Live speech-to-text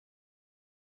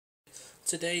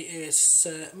Today is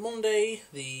Monday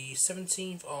the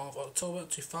 17th of October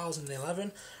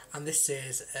 2011 and this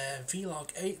is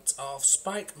vlog 8 of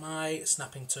Spike, my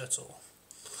snapping turtle.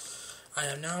 I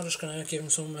am now just going to give him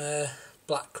some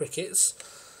black crickets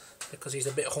because he's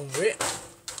a bit hungry.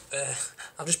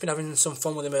 I've just been having some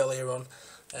fun with him earlier on,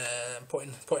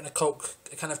 putting a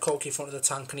can of Coke in front of the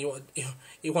tank, and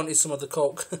he wanted some of the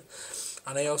Coke.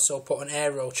 And I also put an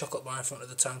Aero chocolate bar in front of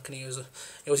the tank, and he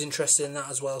was interested in that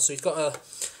as well. So he's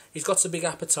got a big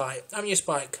appetite. Haven't you,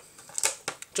 Spike?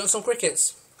 Do you want some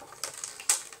crickets?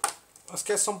 Let's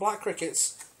get some black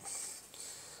crickets.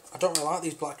 I don't really like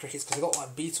these black crickets because they got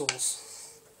like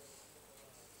beetles.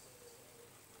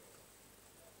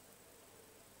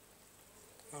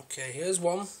 Okay, here's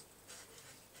one.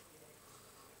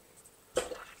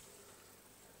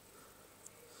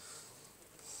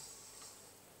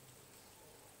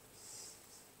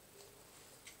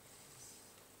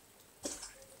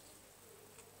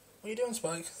 What are you doing,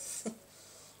 Spike?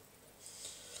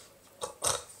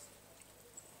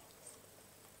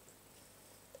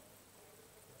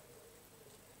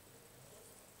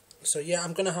 So yeah,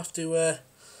 I'm gonna have to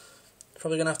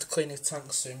probably gonna have to clean his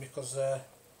tank soon because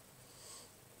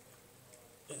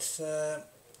it's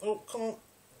oh, come on.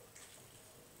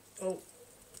 Oh,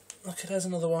 okay, there's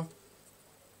another one.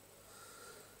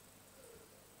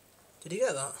 Did you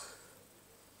get that?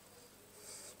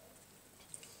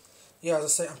 Yeah, as I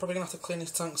say, I'm probably going to have to clean his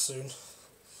tank soon.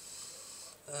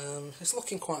 It's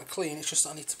looking quite clean, it's just that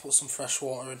I need to put some fresh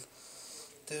water in.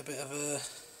 Do a bit of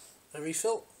a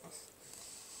refill.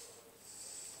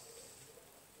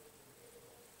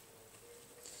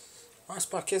 Right,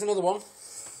 Spike, here's another one.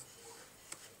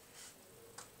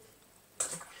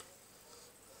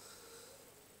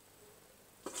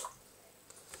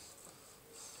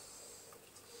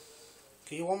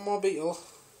 Give you one more beetle.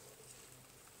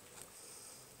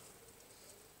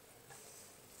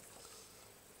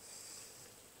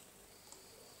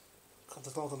 God,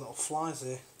 there's loads of little flies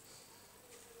here.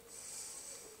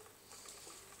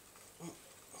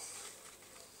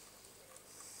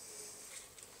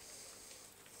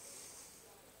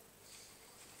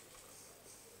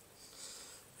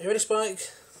 Are you ready, Spike?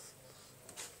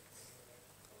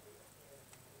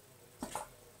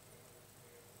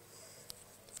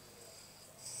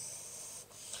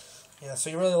 Yeah, so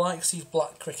he really likes these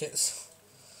black crickets.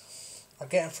 I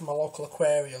get them from a local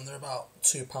aquarium. They're about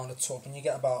 £2 a tub, and you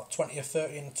get about 20 or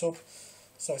 30 in a tub.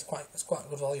 So it's quite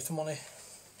good value for money.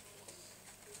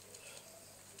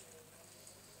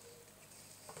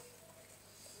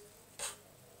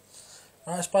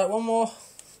 Right, Spike, one more.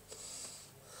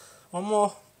 One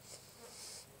more.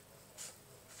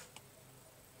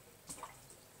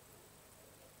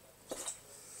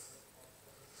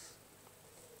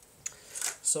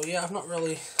 So yeah, I've not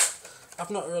really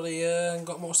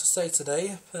got much to say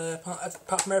today.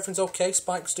 Apart from everything's okay.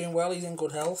 Spike's doing well. He's in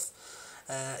good health.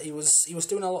 He was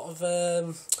doing a lot of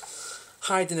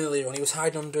hiding earlier on. He was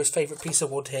hiding under his favourite piece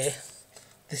of wood here.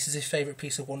 This is his favourite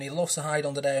piece of wood. And he loves to hide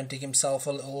under there and dig himself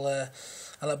a little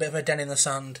bit of a den in the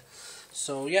sand.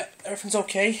 So yeah, everything's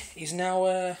okay. He's now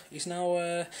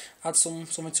had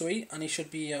something to eat, and he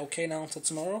should be okay now until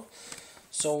tomorrow.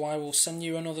 So I will send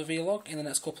you another vlog in the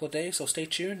next couple of days, so stay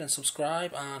tuned and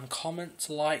subscribe and comment,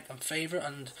 like and favourite,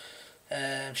 and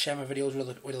share my videos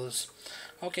with others.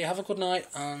 Okay, have a good night,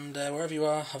 and wherever you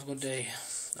are, have a good day.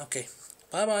 Okay,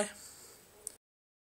 bye bye.